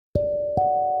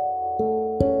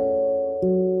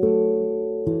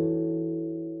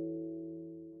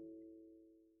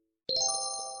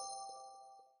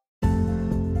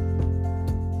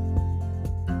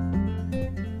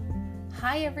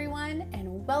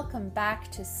welcome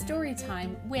back to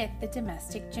Storytime with the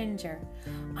Domestic Ginger.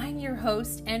 I'm your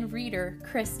host and reader,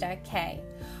 Krista Kay.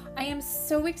 I am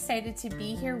so excited to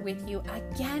be here with you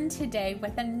again today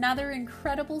with another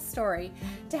incredible story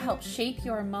to help shape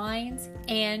your minds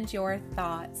and your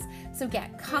thoughts. So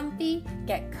get comfy,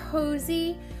 get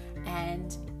cozy,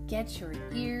 and get your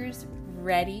ears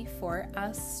ready for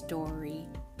a story.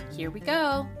 Here we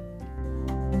go.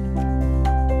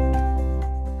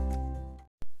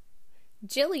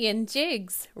 Gillian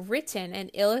Jiggs, written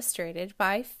and illustrated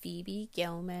by Phoebe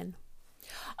Gilman.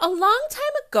 A long time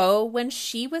ago, when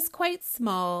she was quite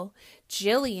small,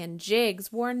 Gillian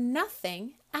Jiggs wore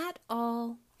nothing at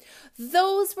all.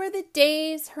 Those were the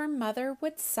days, her mother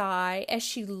would sigh as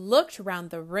she looked round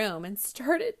the room and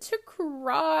started to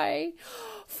cry.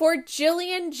 For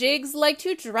Gillian Jiggs liked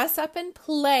to dress up and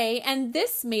play, and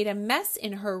this made a mess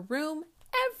in her room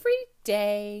every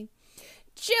day.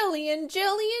 Gillian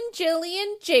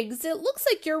Jiggs, it looks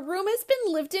like your room has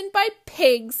been lived in by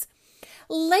pigs.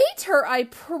 Later, I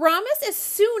promise, as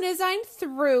soon as I'm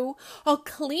through, I'll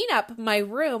clean up my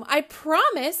room. I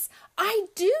promise I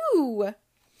do.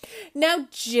 Now,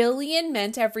 Gillian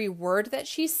meant every word that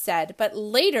she said, but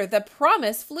later the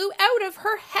promise flew out of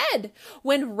her head.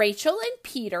 When Rachel and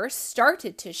Peter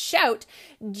started to shout,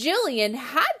 Gillian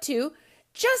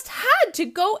just had to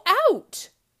go out.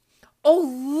 Oh,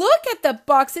 look at the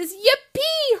boxes.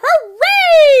 Yippee!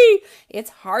 Hooray!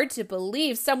 It's hard to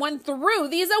believe someone threw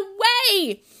these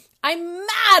away. I'm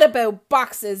mad about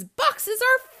boxes. Boxes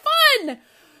are fun.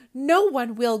 No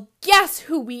one will guess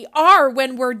who we are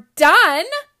when we're done.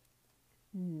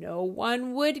 No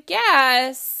one would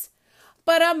guess,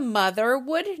 but a mother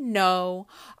would know.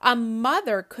 A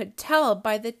mother could tell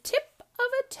by the tip of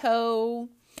a toe.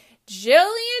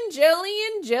 Gillian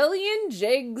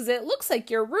Jiggs, it looks like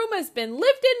your room has been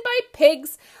lived in by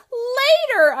pigs.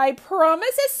 Later, I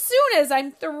promise, as soon as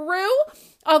I'm through,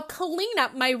 I'll clean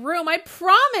up my room. I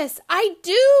promise I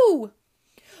do.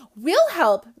 We'll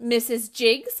help, Mrs.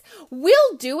 Jiggs.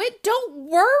 We'll do it. Don't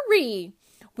worry.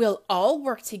 We'll all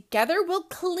work together. We'll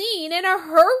clean in a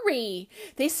hurry.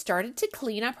 They started to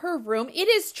clean up her room. It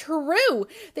is true.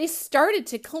 They started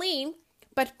to clean.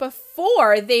 But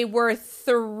before they were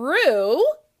through,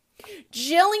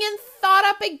 Gillian thought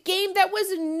up a game that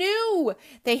was new.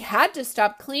 They had to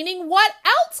stop cleaning. What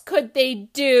else could they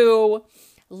do?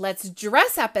 Let's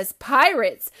dress up as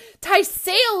pirates. Tie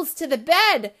sails to the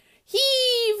bed.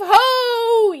 Heave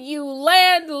ho, you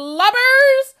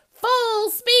landlubbers! Full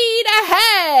speed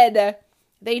ahead!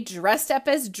 They dressed up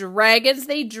as dragons.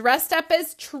 They dressed up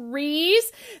as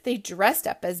trees. They dressed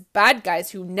up as bad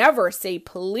guys who never say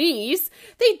please.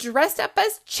 They dressed up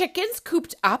as chickens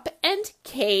cooped up and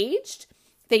caged.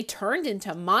 They turned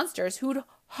into monsters who'd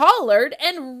hollered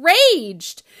and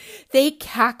raged. They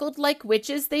cackled like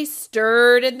witches. They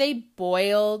stirred and they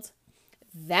boiled.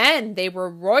 Then they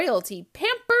were royalty, pampered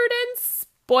and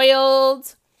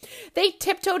spoiled. They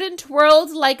tiptoed and twirled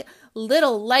like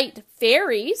little light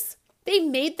fairies. They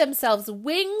made themselves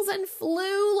wings and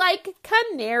flew like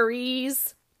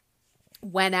canaries.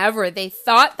 Whenever they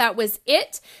thought that was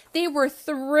it, they were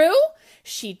through,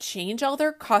 she'd change all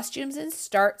their costumes and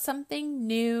start something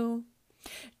new.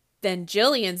 Then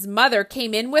Gillian's mother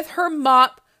came in with her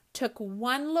mop, took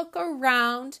one look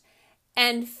around,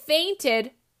 and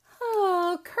fainted.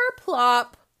 Oh,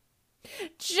 kerplop.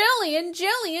 Gillian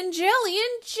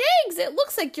Jiggs, it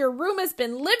looks like your room has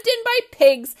been lived in by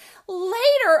pigs.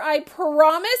 Later, I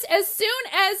promise, as soon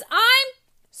as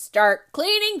start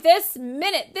cleaning this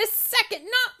minute, this second,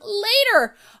 not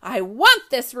later. I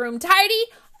want this room tidy.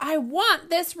 I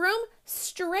want this room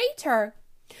straighter.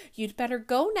 You'd better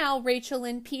go now, Rachel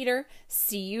and Peter.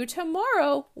 See you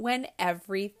tomorrow when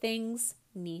everything's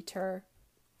neater.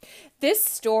 This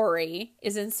story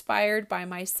is inspired by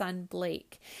my son,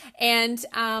 Blake. And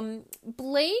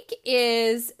Blake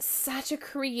is such a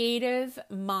creative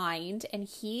mind, and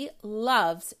he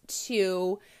loves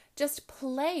to just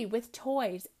play with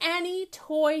toys. Any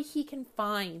toy he can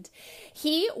find.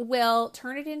 He will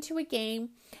turn it into a game,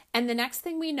 and the next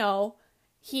thing we know,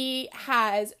 he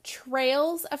has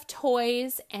trails of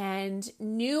toys and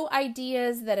new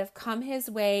ideas that have come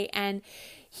his way, and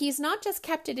he's not just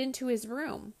kept it into his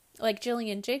room like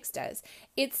Gillian Jiggs does.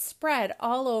 It's spread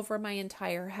all over my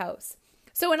entire house.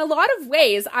 So in a lot of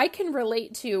ways, I can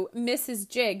relate to Mrs.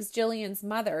 Jiggs, Gillian's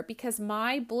mother, because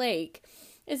my Blake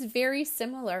is very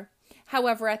similar.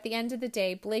 However, at the end of the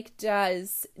day, Blake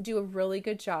does do a really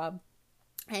good job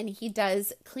and he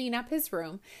does clean up his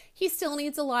room. He still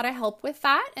needs a lot of help with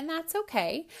that, and that's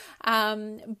okay.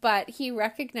 But he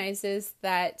recognizes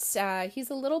that he's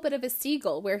a little bit of a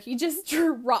seagull where he just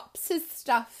drops his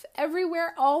stuff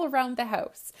everywhere all around the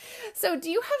house. So do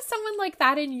you have someone like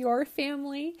that in your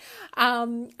family?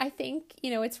 I think,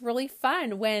 it's really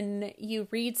fun when you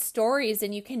read stories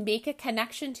and you can make a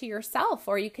connection to yourself,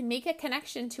 or you can make a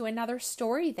connection to another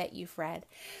story that you've read.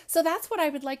 So that's what I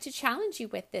would like to challenge you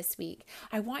with this week.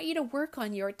 I want you to work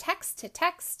on your text to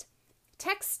text,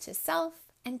 text to self,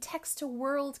 and text to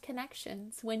world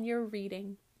connections when you're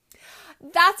reading.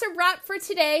 That's a wrap for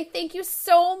today. Thank you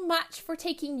so much for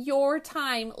taking your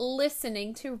time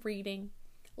listening to reading.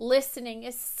 Listening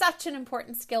is such an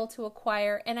important skill to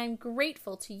acquire, and I'm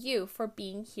grateful to you for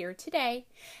being here today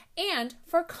and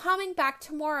for coming back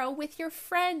tomorrow with your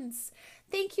friends.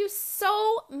 Thank you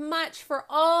so much for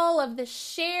all of the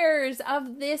shares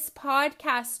of this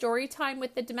podcast, Storytime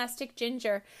with the Domestic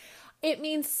Ginger. It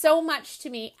means so much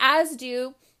to me, as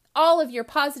do all of your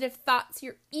positive thoughts,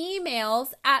 your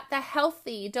emails at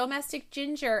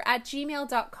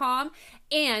thehealthydomesticginger@gmail.com,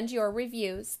 and your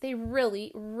reviews. They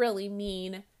really, really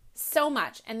mean so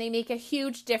much, and they make a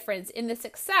huge difference in the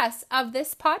success of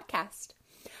this podcast.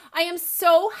 I am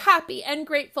so happy and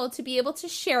grateful to be able to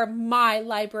share my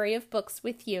library of books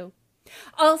with you.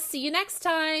 I'll see you next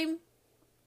time.